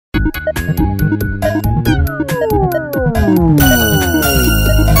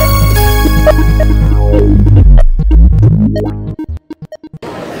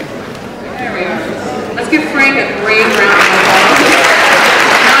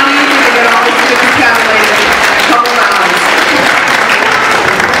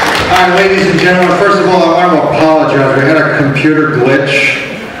right, ladies and gentlemen, first of all, I want to apologize. We had a computer glitch,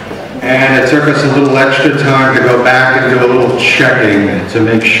 and it took us a little extra time to go back and do a little checking to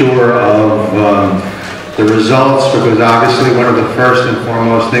make sure of the results, because obviously one of the first and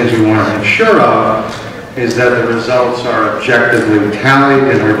foremost things we want to make sure of is that the results are objectively tallied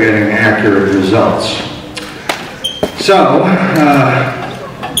and we're getting accurate results. So,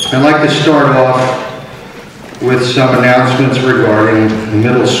 I'd like to start off with some announcements regarding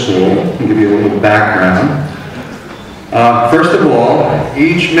middle school and give you a little background. First of all,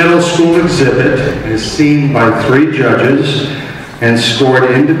 each middle school exhibit is seen by 3 judges and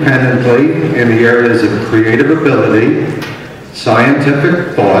scored independently in the areas of creative ability,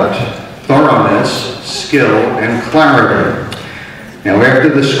 scientific thought, thoroughness, skill, and clarity. Now, after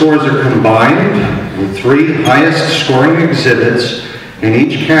the scores are combined, the 3 highest scoring exhibits in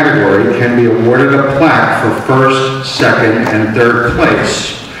each category can be awarded a plaque for first, second, and third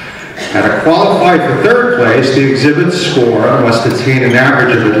place. Now, to qualify for third place, the exhibit score must attain an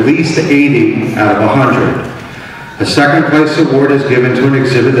average of at least 80 out of 100. The second place award is given to an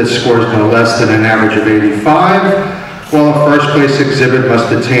exhibit that scores no less than an average of 85, while a first place exhibit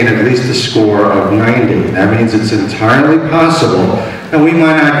must attain at least a score of 90. That means it's entirely possible that we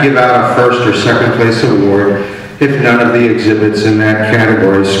might not give out a first or second place award if none of the exhibits in that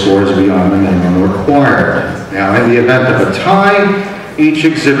category scores beyond the minimum required. Now, in the event of a tie, each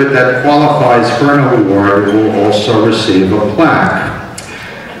exhibit that qualifies for an award will also receive a plaque.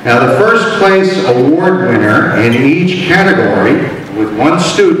 Now, the first place award winner in each category, with 1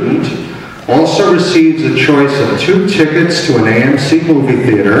 student, also receives a choice of 2 tickets to an AMC movie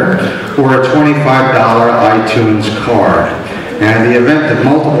theater or a $25 iTunes card. And in the event that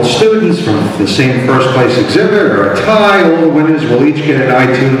multiple students from the same first place exhibit or a tie, all the winners will each get an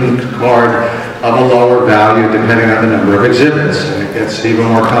iTunes card of a lower value depending on the number of exhibits. And it gets even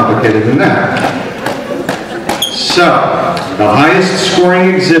more complicated than that. So, the highest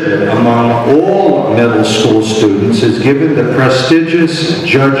scoring exhibit among all middle school students is given the prestigious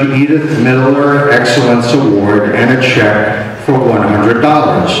Judge Edith Miller Excellence Award and a check for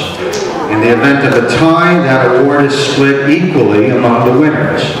 $100. In the event of a tie, that award is split equally among the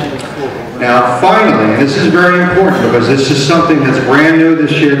winners. Now, finally, this is very important because this is something that's brand new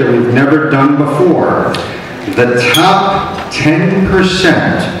this year that we've never done before. The top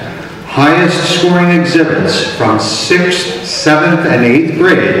 10% highest scoring exhibits from 6th, 7th, and 8th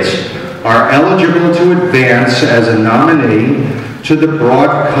grades are eligible to advance as a nominee to the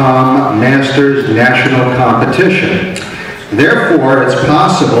Broadcom Masters National Competition. Therefore, it's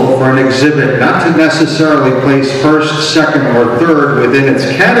possible for an exhibit not to necessarily place first, second, or third within its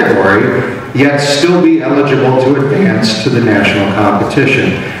category, yet still be eligible to advance to the national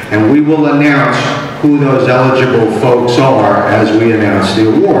competition. And we will announce who those eligible folks are as we announce the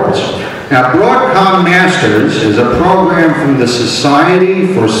awards. Now, Broadcom Masters is a program from the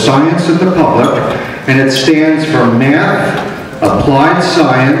Society for Science and the Public, and it stands for Math, Applied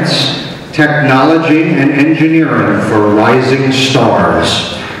Science, Technology, and Engineering for Rising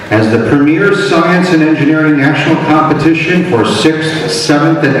Stars. As the premier science and engineering national competition for 6th,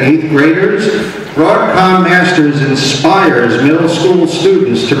 7th, and 8th graders, Broadcom Masters inspires middle school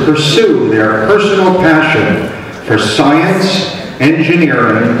students to pursue their personal passion for science,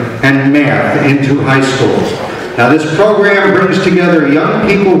 engineering, and math into high school. Now, this program brings together young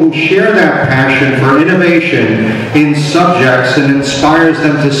people who share that passion for innovation in subjects and inspires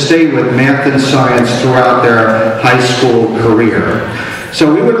them to stay with math and science throughout their high school career.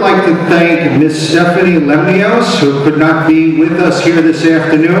 So we would like to thank Ms. Stephanie Lemnios, who could not be with us here this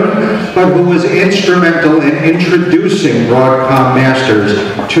afternoon, but who was instrumental in introducing Broadcom Masters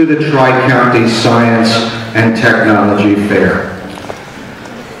to the Tri-County Science and Technology Fair.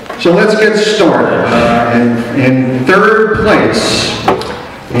 So let's get started. In third place,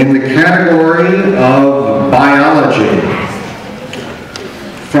 in the category of biology,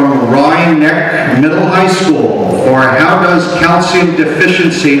 from Rye Neck Middle High School, for how does calcium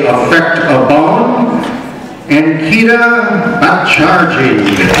deficiency affect a bone? Ankita Bhattacharjee.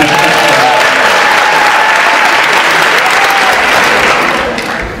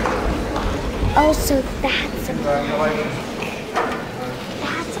 Also, that's a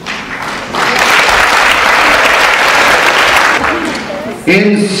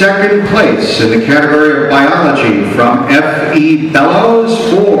In second place in the category of biology, from F.E. Bellows,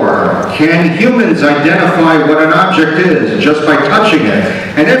 for can humans identify what an object is just by touching it?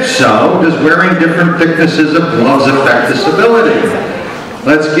 And if so, does wearing different thicknesses of gloves affect this ability?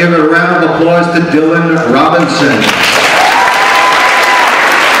 Let's give a round of applause to Dylan Robinson.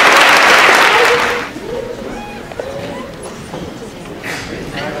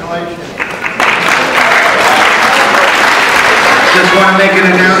 Congratulations.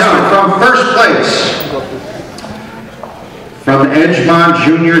 Edgemont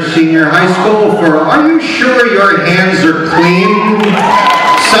Junior Senior High School for Are You Sure Your Hands Are Clean?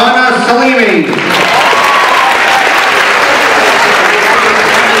 Sana Salimi.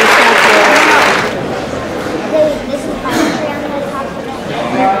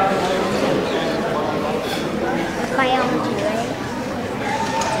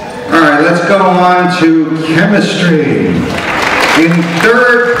 Alright, let's go on to chemistry. In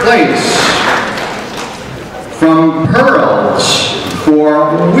third place, from Pearls,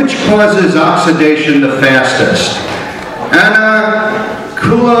 for which causes oxidation the fastest? Anna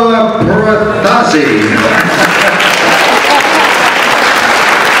Kula-Purathazi.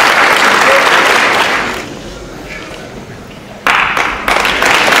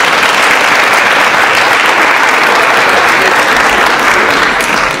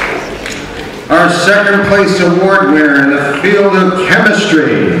 Our second place award winner in the field of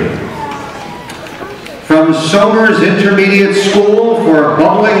chemistry, from Somers Intermediate School for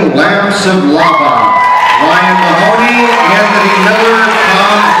Bubbling Lamps of Lava, Ryan Mahoney, Anthony Miller,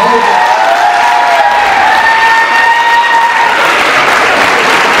 Tom Hope.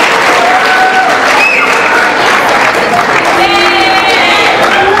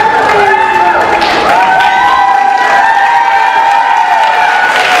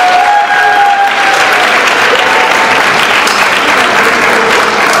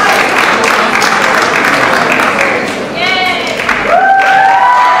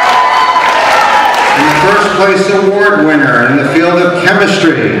 Place award winner in the field of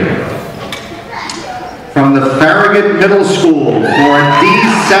chemistry, from the Farragut Middle School for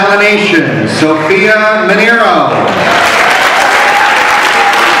desalination, Sophia Manero.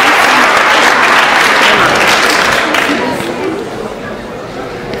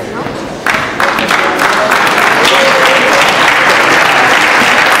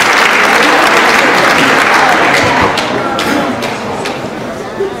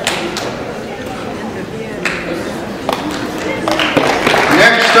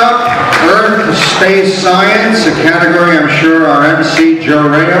 Space Science, a category I'm sure our MC Joe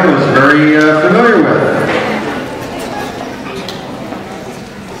Rea was very familiar with.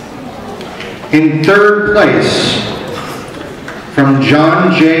 In third place, from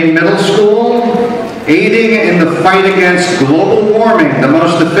John Jay Middle School, aiding in the fight against global warming, the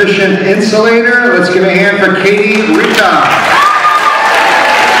most efficient insulator. Let's give a hand for Katie Rita.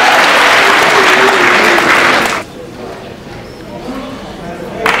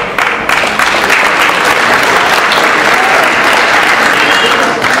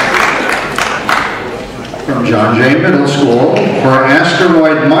 John Jay Middle School for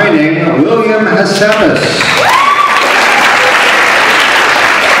asteroid mining, William Hasemis.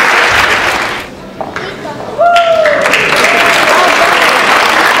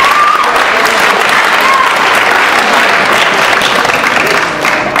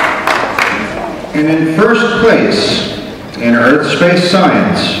 And in first place in Earth Space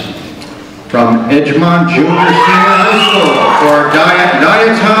Science, from Edgemont Junior Senior High School for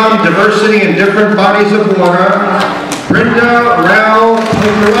diatom, diversity in different bodies of water, Brinda Rao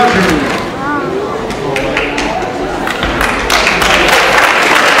Pundaraju.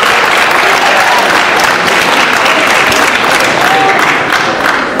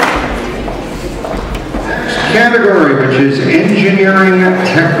 Next category, which is engineering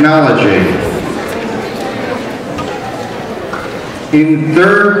technology. In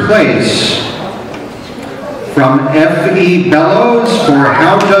third place, from F.E. Bellows for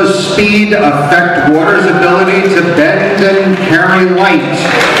How Does Speed Affect Water's Ability to Bend and Carry Light,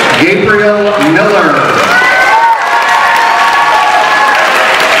 Gabriel Miller.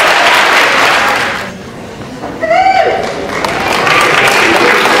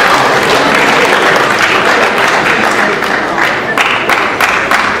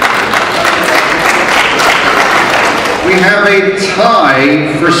 We have a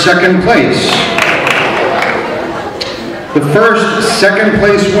tie for second place. The first second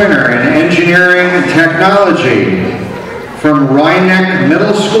place winner in engineering technology, from Rhinebeck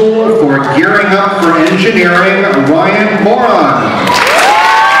Middle School for Gearing Up for Engineering, Ryan Moron.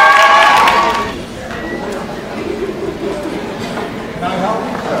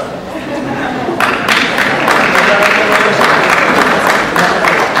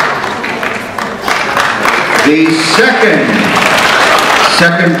 The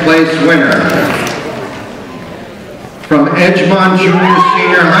second place winner, from Edgemont Junior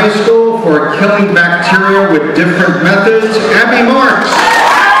Senior High School for Killing Bacteria with Different Methods, Abby Marks.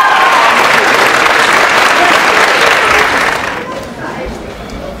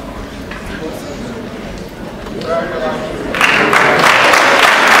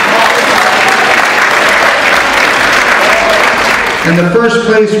 And the first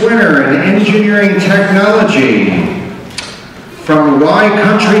place winner in engineering technology from Rye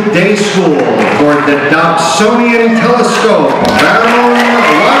Country Day School for the Dobsonian Telescope, Baron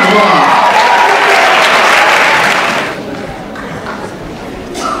Wadwa.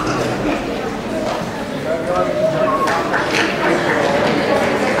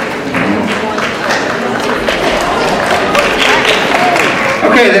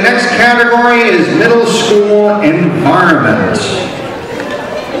 Okay, the next category is middle school environment.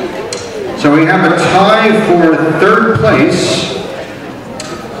 So we have a tie for third place.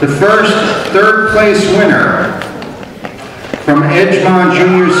 The first third place winner from Edgemont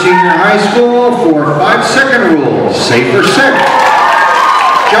Junior Senior High School for 5-second rules, safe for sick,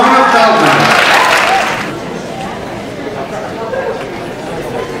 Jonah Feldman.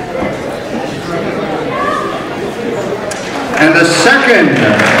 And the second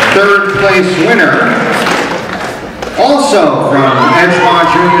third place winner, also from Edgemont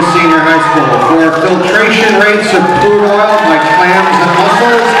Junior Senior High School for filtration rates of crude oil like clams and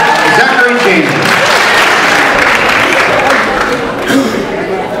mussels, Zachary James.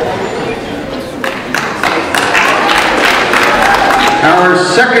 Our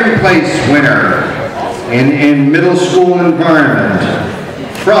second place winner in middle school environment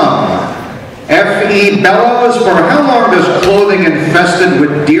from F.E. Bellows for how long does clothing infested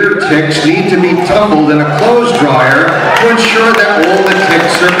with deer ticks need to be tumbled in a clothes dryer to ensure that all the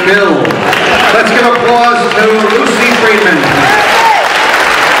ticks are killed? Let's give applause to Lucy Friedman.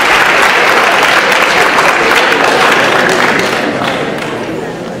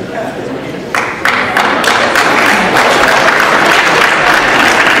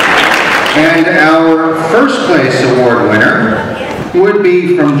 And our first place award winner would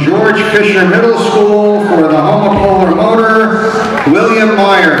be from George Fisher Middle School for the homopolar motor, William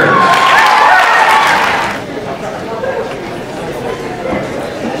Myers.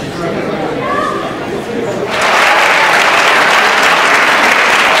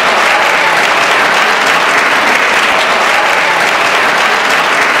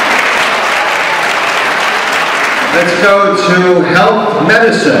 Let's go to health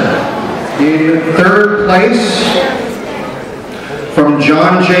medicine. In third place, from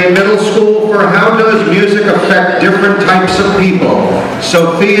John Jay Middle School for how does music affect different types of people,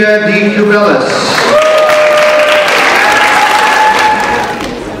 Sophia D. Cubillis.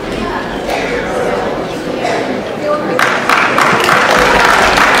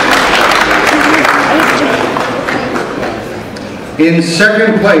 In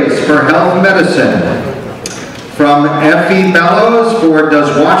second place for health medicine, from F.E. Bellows for does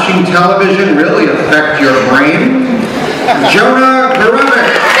watching television really affect your brain, Jonah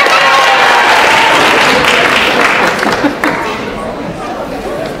Gorovic.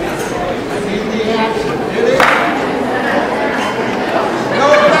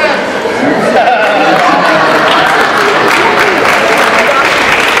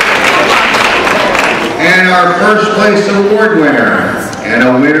 And our first place award winner, and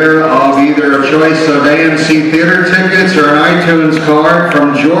a winner of either a choice of AMC theater tickets or an iTunes card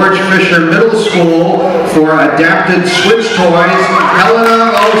from George Fisher Middle School for adapted Switch toys,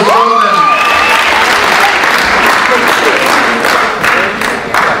 Helena O'Sullivan.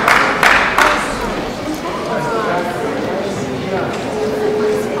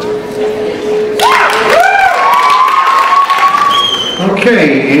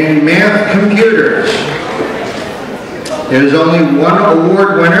 Okay, in math computers, there's only one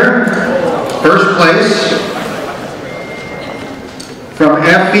award winner, first place, from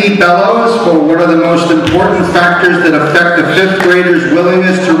F.E. Bellows for what are the most important factors that affect a fifth grader's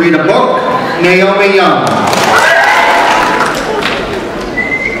willingness to read a book, Naomi Young.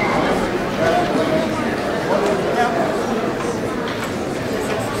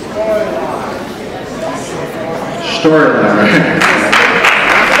 Storyline.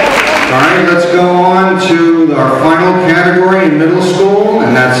 All right, let's go on to our final category in middle school,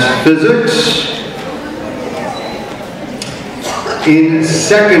 and that's physics. In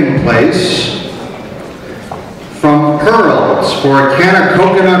second place, from Pearls for can a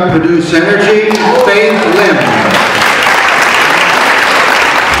coconut produce energy, Faith Lim.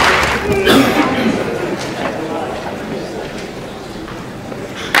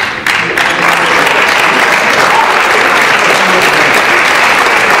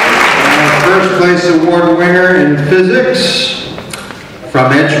 Place award winner in physics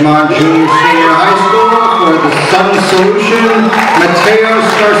from Edgemont Junior Senior High School for the Sun Solution, Matteo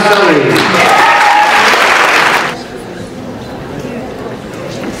Scarcelli.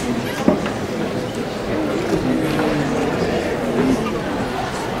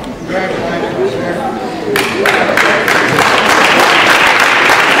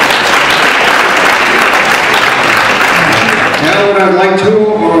 what I'd like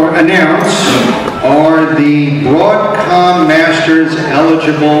to announce are the Broadcom Masters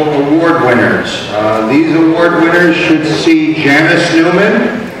eligible award winners. These award winners should see Janice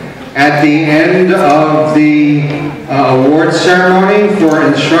Newman at the end of the award ceremony for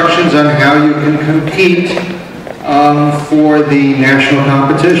instructions on how you can compete for the national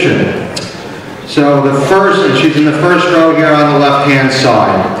competition. So the first, and she's in the first row here on the left-hand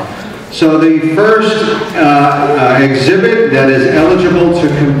side. So the first exhibit that is eligible to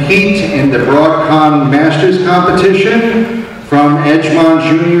compete in the Broadcom Masters competition from Edgemont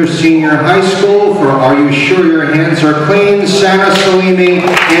Junior Senior High School for Are You Sure Your Hands Are Clean? Sana Salimi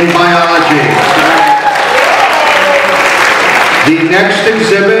in biology. The next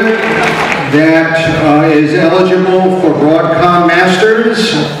exhibit that is eligible for Broadcom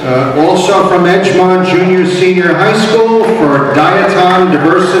Masters, also from Edgemont Junior Senior High School for Diatom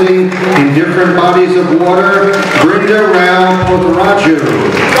Diversity in Different Bodies of Water, Brinda Rao Potharaju.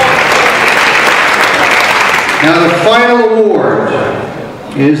 Now the final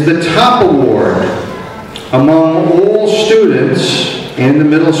award is the top award among all students in the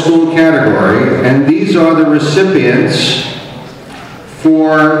middle school category, and these are the recipients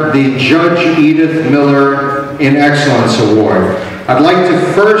for the Judge Edith Miller in Excellence Award. I'd like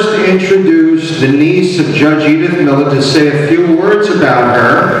to first introduce the niece of Judge Edith Miller to say a few words about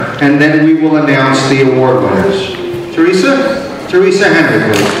her, and then we will announce the award winners. Teresa? Teresa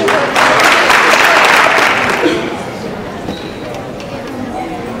Henry, please.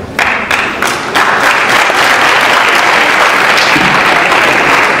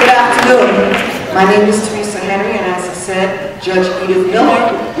 Good afternoon. My name is Teresa Henry, and as I said, Judge Edith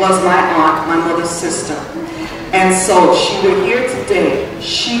Miller was my aunt, my mother's sister. And so if she were here today,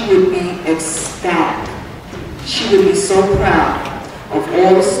 she would be ecstatic. She would be so proud of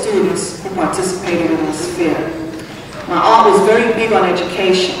all the students who participated in this fair. My aunt was very big on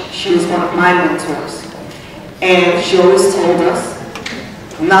education. She was one of my mentors. And she always told us,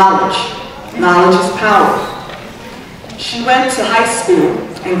 knowledge. Knowledge is power. She went to high school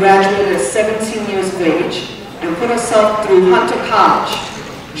and graduated at 17 years of age and put herself through Hunter College.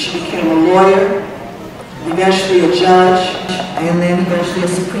 She became a lawyer, eventually a judge, and then eventually a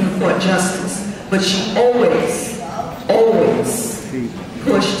Supreme Court justice. But she always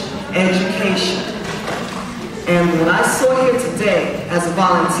pushed education. And when I saw her today as a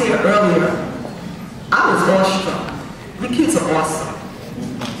volunteer earlier, I was awestruck. You kids are awesome.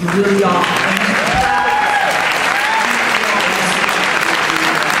 You really are.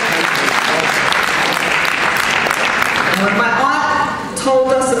 When my aunt told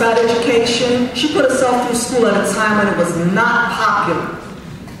us about education, she put herself through school at a time when it was not popular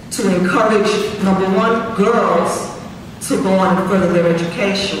to encourage, number one, girls to go on and further their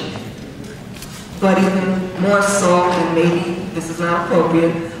education. But even more so, and maybe this is not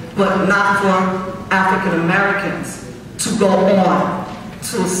appropriate, but not for African Americans to go on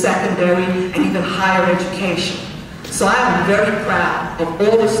to secondary and even higher education. So I am very proud of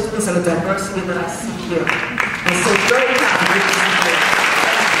all the students and the diversity that I see here. And so very proud of this here.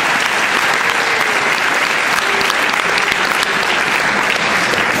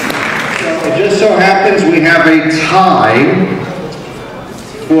 So it just so happens we have a tie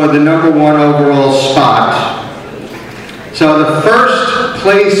for the #1 overall spot. So the first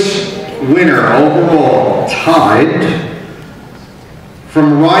place winner overall tied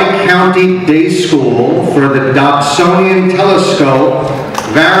from Rye County Day School for the Dobsonian Telescope,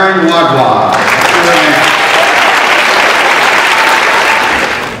 Varun Wadwa.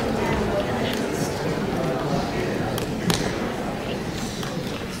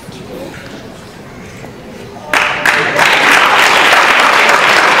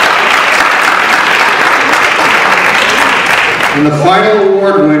 And the final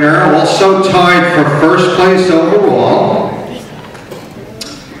award winner, also tied for first place overall,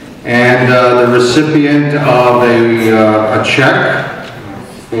 and the recipient of a check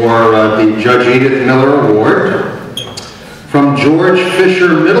for the Judge Edith Miller Award from George Fisher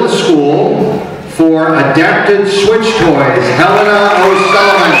Middle School for adapted switch toys, Helena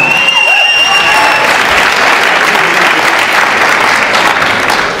O'Sullivan.